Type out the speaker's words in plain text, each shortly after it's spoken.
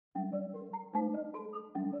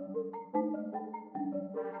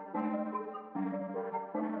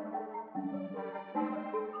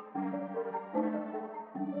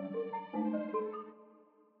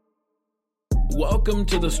Welcome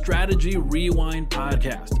to the Strategy Rewind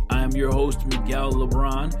Podcast. I am your host, Miguel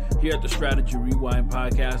LeBron. Here at the Strategy Rewind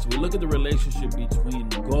Podcast, we look at the relationship between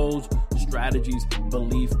goals, strategies,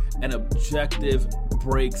 belief, and objective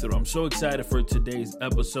breakthrough. I'm so excited for today's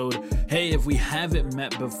episode. Hey, if we haven't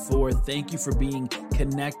met before, thank you for being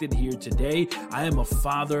connected here today. I am a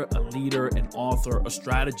father, a leader, an author, a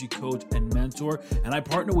strategy coach, and mentor, and I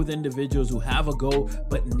partner with individuals who have a goal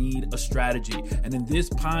but need a strategy. And in this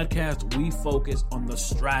podcast, we focus on the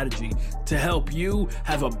strategy to help you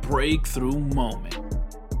have a breakthrough moment.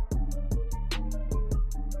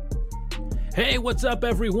 Hey, what's up,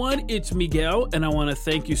 everyone? It's Miguel, and I want to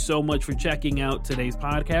thank you so much for checking out today's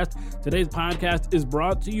podcast. Today's podcast is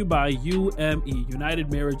brought to you by UME,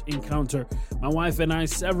 United Marriage Encounter. My wife and I,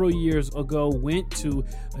 several years ago, went to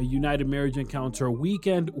a United Marriage Encounter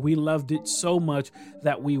weekend. We loved it so much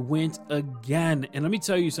that we went again. And let me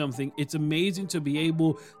tell you something. It's amazing to be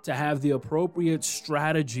able to have the appropriate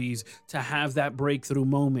strategies to have that breakthrough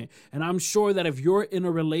moment. And I'm sure that if you're in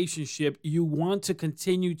a relationship, you want to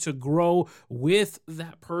continue to grow with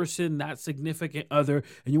that person, that significant other,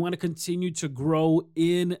 and you want to continue to grow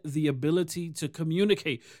in the ability to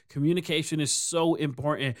communicate. Communication is so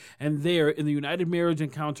important. And there in the United Marriage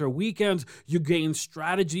Encounter weekends, you gain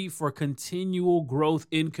strategy for continual growth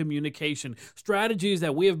in communication. Strategies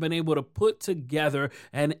that we have been able to put together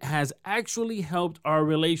and has actually helped our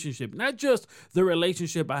relationship. Not just the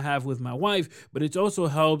relationship I have with my wife, but it's also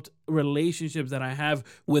helped relationships that I have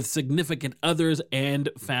with significant others and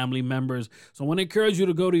family members. So I want to encourage you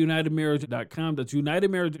to go to unitedmarriage.com. That's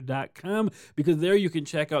unitedmarriage.com, because there you can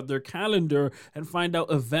check out their calendar and find out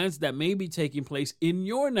events that may be taking place in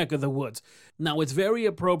your neck of the woods. Now, it's very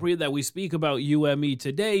appropriate that we speak about UME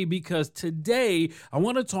today, because today I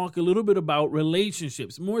want to talk a little bit about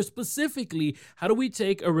relationships. More specifically, how do we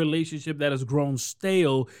take a relationship that has grown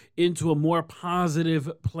stale into a more positive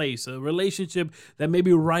place? A relationship that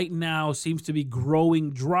maybe right now seems to be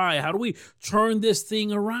growing dry. How do we turn this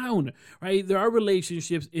thing around, right? There are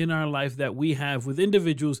relationships in our life that we have with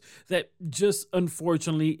individuals that just,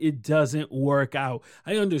 unfortunately, it doesn't work out.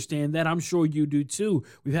 I understand that. I'm sure you do too.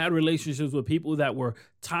 We've had relationships with people that were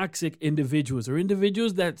toxic individuals, or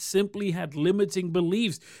individuals that simply had limiting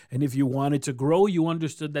beliefs. And if you wanted to grow, you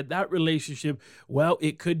understood that that relationship, well,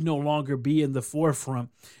 it could no longer be in the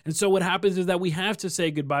forefront. And so what happens is that we have to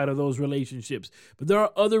say goodbye to those relationships. But there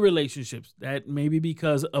are other relationships that maybe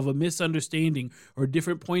because of a misunderstanding or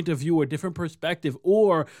different point of view or different perspective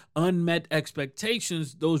or unmet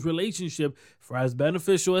expectations, those relationships, for as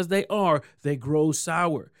beneficial as they are, they grow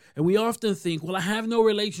sour. And we often think, well, I have no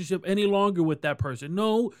relationship any longer with that person.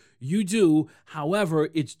 No, you do. However,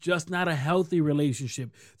 it's just not a healthy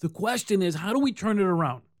relationship. The question is, how do we turn it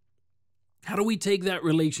around? How do we take that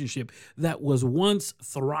relationship that was once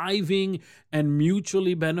thriving and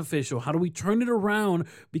mutually beneficial? How do we turn it around?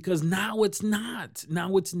 Because now it's not.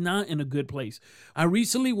 Now it's not in a good place. I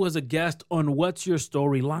recently was a guest on What's Your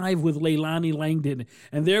Story Live with Leilani Langdon.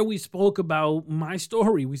 And there we spoke about my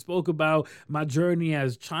story. We spoke about my journey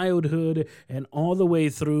as childhood and all the way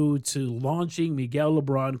through to launching Miguel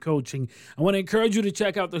LeBron Coaching. I want to encourage you to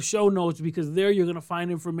check out the show notes, because there you're going to find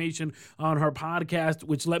information on her podcast,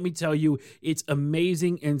 which, let me tell you, it's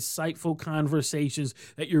amazing, insightful conversations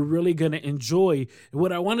that you're really going to enjoy. And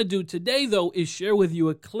what I want to do today, though, is share with you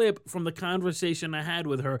a clip from the conversation I had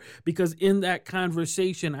with her, because in that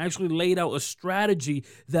conversation, I actually laid out a strategy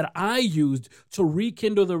that I used to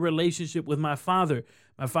rekindle the relationship with my father.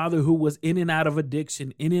 My father, who was in and out of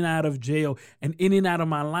addiction, in and out of jail, and in and out of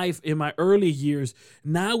my life in my early years.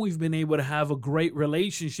 Now we've been able to have a great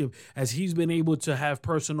relationship as he's been able to have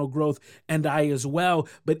personal growth, and I as well.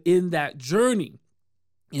 But in that journey,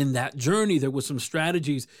 there were some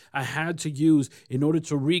strategies I had to use in order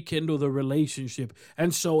to rekindle the relationship.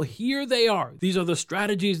 And so here they are. These are the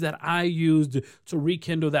strategies that I used to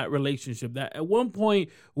rekindle that relationship that at one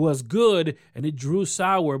point was good and it drew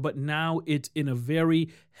sour, but now it's in a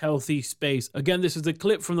very healthy space. Again, this is a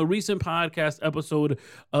clip from the recent podcast episode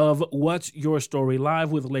of What's Your Story Live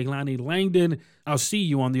with Leilani Langdon. I'll see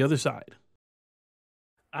you on the other side.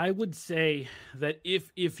 I would say that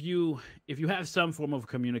if you have some form of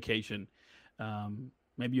communication,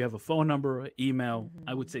 maybe you have a phone number, email,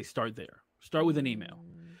 I would say start there. Start with an email.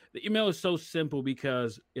 The email is so simple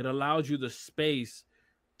because it allows you the space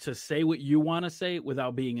to say what you want to say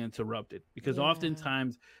without being interrupted. Because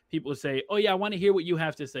oftentimes people say, oh yeah, I want to hear what you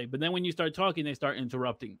have to say. But then when you start talking, they start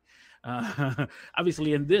interrupting.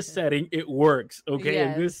 Obviously in this setting, it works. Okay.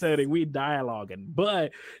 Yes. In this setting, we dialoguing,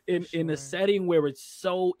 but in a setting where it's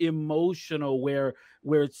so emotional, where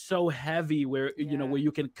it's so heavy, where, where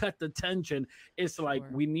you can cut the tension, it's like,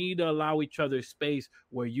 we need to allow each other space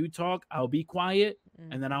where you talk, I'll be quiet,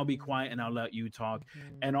 and then I'll be quiet and I'll let you talk.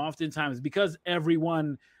 And oftentimes, because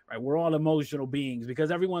everyone, right, we're all emotional beings, because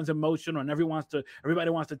everyone's emotional and everybody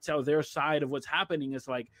wants to tell their side of what's happening. It's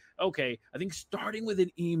like, okay, I think starting with an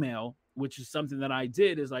email, which is something that I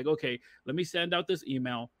did, is like, okay, let me send out this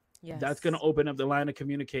email. Yes. That's going to open up the line of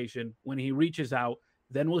communication. When he reaches out,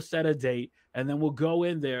 then we'll set a date, and then we'll go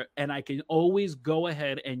in there, and I can always go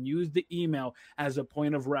ahead and use the email as a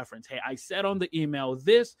point of reference. Hey, I said on the email,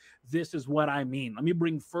 this is what I mean. Let me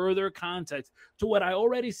bring further context to what I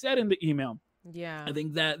already said in the email. Yeah, I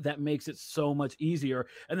think that makes it so much easier.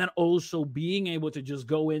 And then also being able to just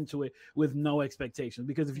go into it with no expectations,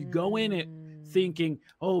 because if you go in it thinking,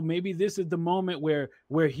 oh, maybe this is the moment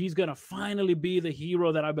where he's going to finally be the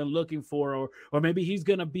hero that I've been looking for, or maybe he's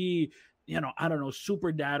going to be, I don't know,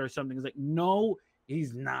 super dad or something. It's like, no,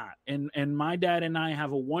 he's not. And my dad and I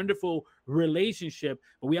have a wonderful relationship,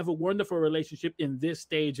 but we have a wonderful relationship in this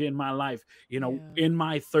stage in my life, in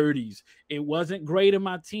my 30s. It wasn't great in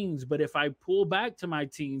my teens, but if I pull back to my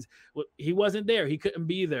teens, he wasn't there. He couldn't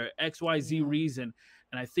be there, XYZ reason.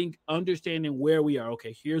 And I think understanding where we are,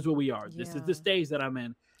 okay, here's where we are. This is the stage that I'm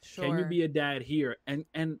in. Sure. Can you be a dad here? And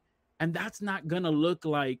that's not going to look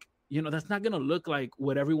like, that's not going to look like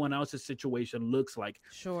what everyone else's situation looks like.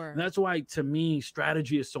 Sure. And that's why, to me,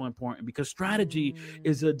 strategy is so important, because strategy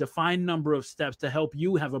is a defined number of steps to help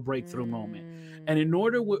you have a breakthrough moment. And in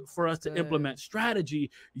order for us to implement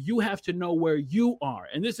strategy, you have to know where you are.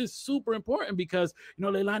 And this is super important because,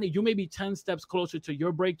 Leilani, you may be 10 steps closer to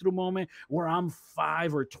your breakthrough moment where I'm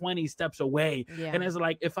 5 or 20 steps away. Yeah. And it's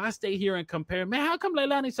like, if I stay here and compare, man, how come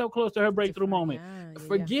Leilani's so close to her breakthrough moment?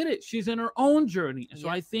 Forget it. She's in her own journey. And so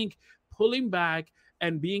I think pulling back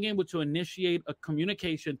and being able to initiate a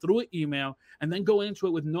communication through an email and then go into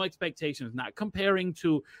it with no expectations, not comparing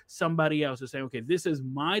to somebody else, and saying, okay, this is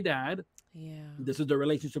my dad. Yeah. This is the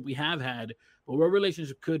relationship we have had, but what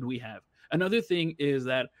relationship could we have? Another thing is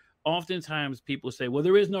that oftentimes people say, well,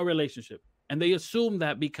 there is no relationship. And they assume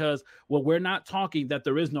that because, well, we're not talking, that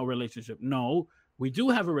there is no relationship. No, we do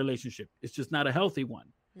have a relationship. It's just not a healthy one.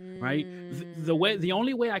 Right. The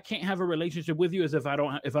only way I can't have a relationship with you is if I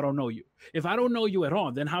don't know you. If I don't know you at all,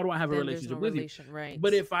 then how do I have a relationship with you? Right.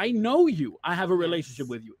 But if I know you, I have a relationship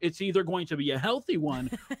with you. It's either going to be a healthy one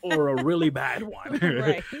or a really bad one.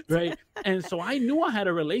 Right. Right. And so I knew I had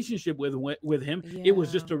a relationship with him. Yeah. It was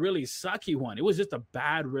just a really sucky one. It was just a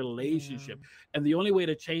bad relationship. Yeah. And the only way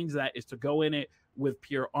to change that is to go in it with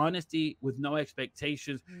pure honesty, with no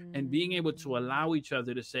expectations, and being able to allow each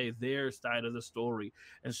other to say their side of the story.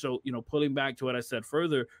 And so, pulling back to what I said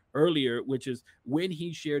earlier, which is when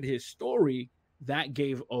he shared his story, that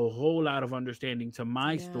gave a whole lot of understanding to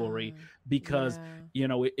my story, because,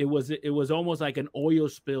 it was almost like an oil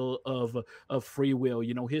spill of free will.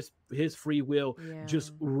 His free will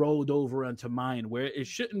just rolled over onto mine, where it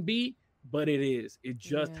shouldn't be, but it is. It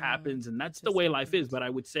just happens, and that's the way life is. But I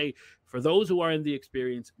would say, for those who are in the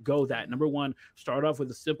experience, go that. Number one, start off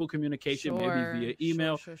with a simple communication, maybe via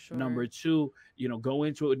email. Sure. Number two, go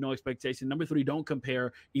into it with no expectation. Number three, don't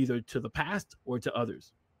compare either to the past or to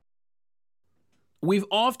others. We've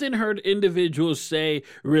often heard individuals say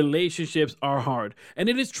relationships are hard, and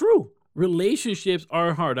it is true. Relationships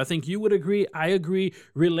are hard. I think you would agree. I agree.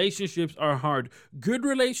 Relationships are hard. Good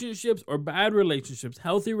relationships or bad relationships,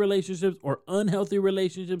 healthy relationships or unhealthy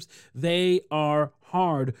relationships, they are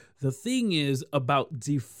hard. The thing is about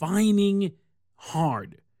defining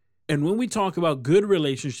hard. And when we talk about good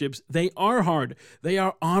relationships, they are hard. They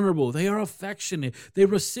are honorable. They are affectionate. They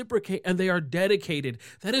reciprocate, and they are dedicated.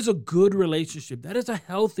 That is a good relationship. That is a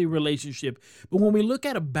healthy relationship. But when we look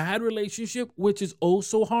at a bad relationship, which is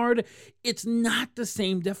also hard, it's not the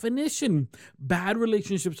same definition. Bad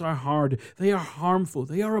relationships are hard. They are harmful.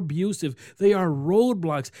 They are abusive. They are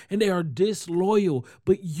roadblocks, and they are disloyal.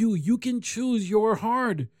 But you can choose your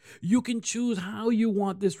hard. You can choose how you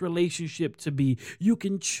want this relationship to be. You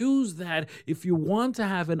can choose that if you want to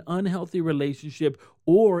have an unhealthy relationship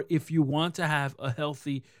or if you want to have a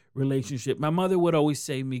healthy relationship. My mother would always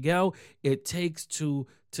say, Miguel, it takes two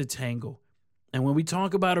to tango. And when we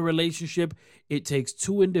talk about a relationship, it takes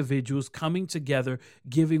two individuals coming together,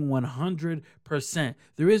 giving 100%.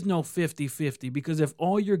 There is no 50-50, because if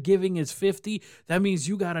all you're giving is 50, that means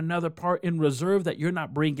you got another part in reserve that you're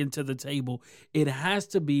not bringing to the table. It has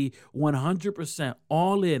to be 100%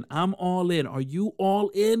 all in. I'm all in. Are you all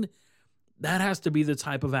in? That has to be the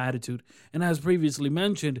type of attitude. And as previously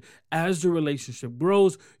mentioned, as the relationship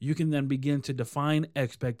grows, you can then begin to define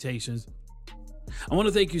expectations. I want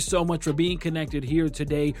to thank you so much for being connected here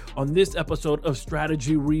today on this episode of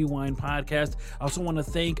Strategy Rewind Podcast. I also want to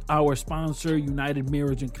thank our sponsor, United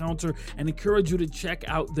Marriage Encounter, and encourage you to check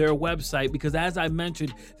out their website, because as I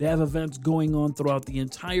mentioned, they have events going on throughout the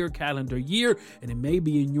entire calendar year, and it may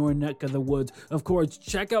be in your neck of the woods. Of course,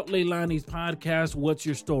 check out Leilani's podcast, What's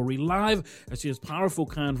Your Story Live, as she has powerful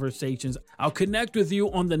conversations. I'll connect with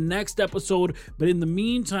you on the next episode, but in the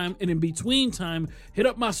meantime and in between time, hit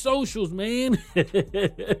up my socials, man.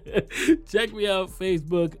 Check me out,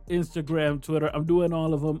 Facebook, Instagram, Twitter. I'm doing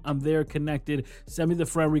all of them. I'm there connected. Send me the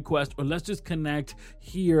friend request, or let's just connect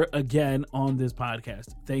here again on this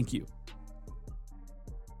podcast. Thank you.